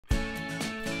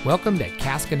Welcome to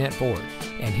Caskinette Ford,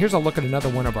 and here's a look at another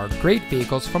one of our great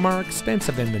vehicles from our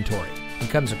extensive inventory. It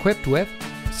comes equipped with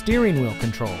steering wheel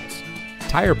controls,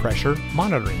 tire pressure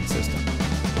monitoring system,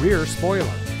 rear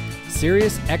spoiler,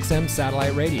 Sirius XM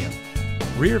satellite radio,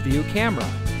 rear view camera,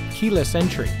 keyless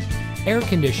entry, air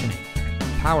conditioning,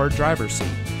 power driver's seat,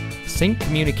 sync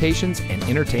communications and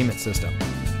entertainment system,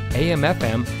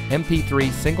 AM/FM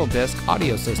MP3 single disc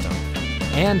audio system,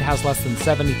 and has less than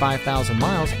 75,000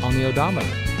 miles on the odometer.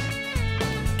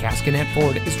 Caskinette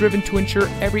Ford is driven to ensure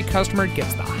every customer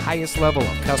gets the highest level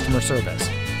of customer service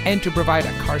and to provide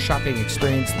a car shopping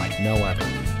experience like no other.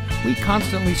 We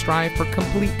constantly strive for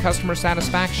complete customer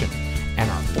satisfaction, and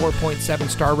our 4.7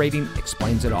 star rating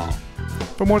explains it all.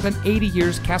 For more than 80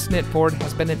 years, Caskinette Ford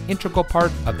has been an integral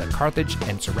part of the Carthage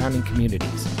and surrounding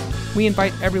communities. We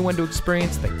invite everyone to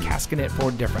experience the Caskinette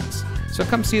Ford difference. So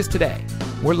come see us today.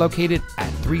 We're located at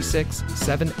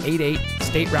 36788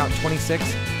 State Route 26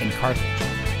 in Carthage.